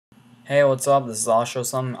Hey, what's up? This is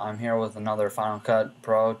Awesome. I'm here with another Final Cut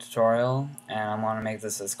Pro tutorial, and I want to make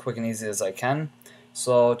this as quick and easy as I can.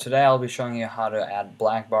 So today I'll be showing you how to add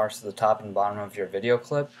black bars to the top and bottom of your video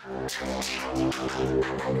clip.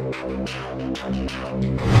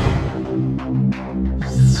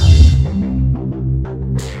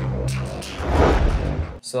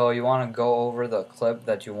 So you want to go over the clip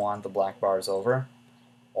that you want the black bars over,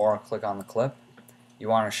 or click on the clip. You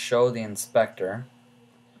want to show the inspector.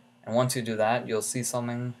 And once you do that, you'll see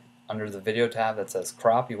something under the video tab that says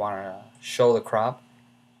crop. You want to show the crop.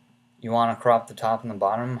 You want to crop the top and the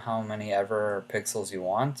bottom, how many ever pixels you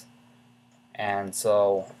want. And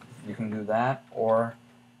so you can do that, or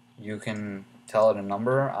you can tell it a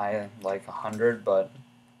number. I like 100, but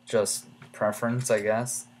just preference, I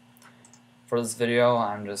guess. For this video,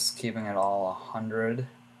 I'm just keeping it all 100.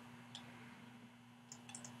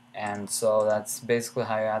 And so that's basically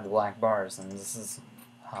how you add the black bars, and this is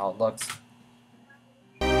how it looks.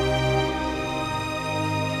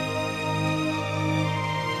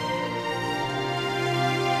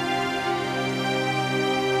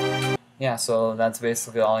 Yeah, so that's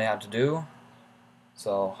basically all you have to do.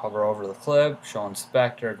 So hover over the clip, show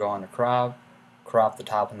inspector, go into crop, crop the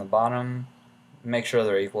top and the bottom, make sure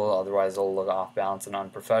they're equal, otherwise it'll look off balance and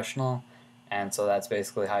unprofessional. And so that's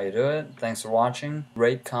basically how you do it. Thanks for watching.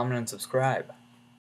 Rate, comment, and subscribe.